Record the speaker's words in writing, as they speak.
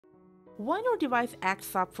When your device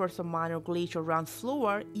acts up for some minor glitch or runs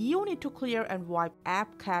slower, you need to clear and wipe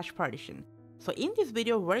App Cache Partition. So in this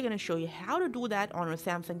video, we're going to show you how to do that on your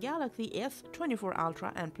Samsung Galaxy S24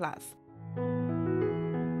 Ultra and Plus.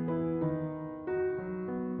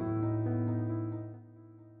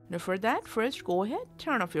 Now for that, first go ahead,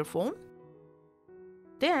 turn off your phone.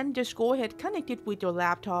 Then just go ahead, connect it with your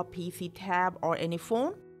laptop, PC, tab or any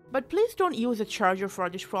phone. But please don't use a charger for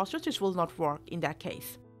this process, this will not work in that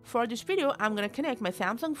case. For this video, I'm going to connect my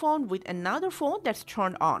Samsung phone with another phone that's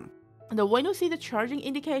turned on. Now when you see the charging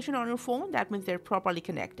indication on your phone, that means they're properly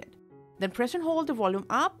connected. Then press and hold the volume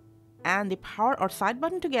up and the power or side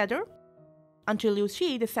button together until you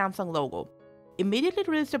see the Samsung logo. Immediately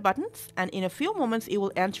release the buttons and in a few moments it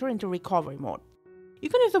will enter into recovery mode. You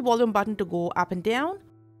can use the volume button to go up and down,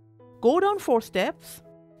 go down 4 steps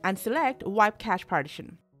and select Wipe Cache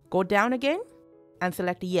Partition. Go down again and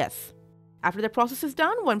select Yes. After the process is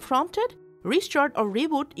done, when prompted, restart or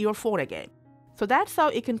reboot your phone again. So that's how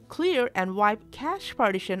you can clear and wipe cache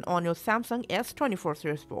partition on your Samsung S24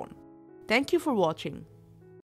 series phone. Thank you for watching.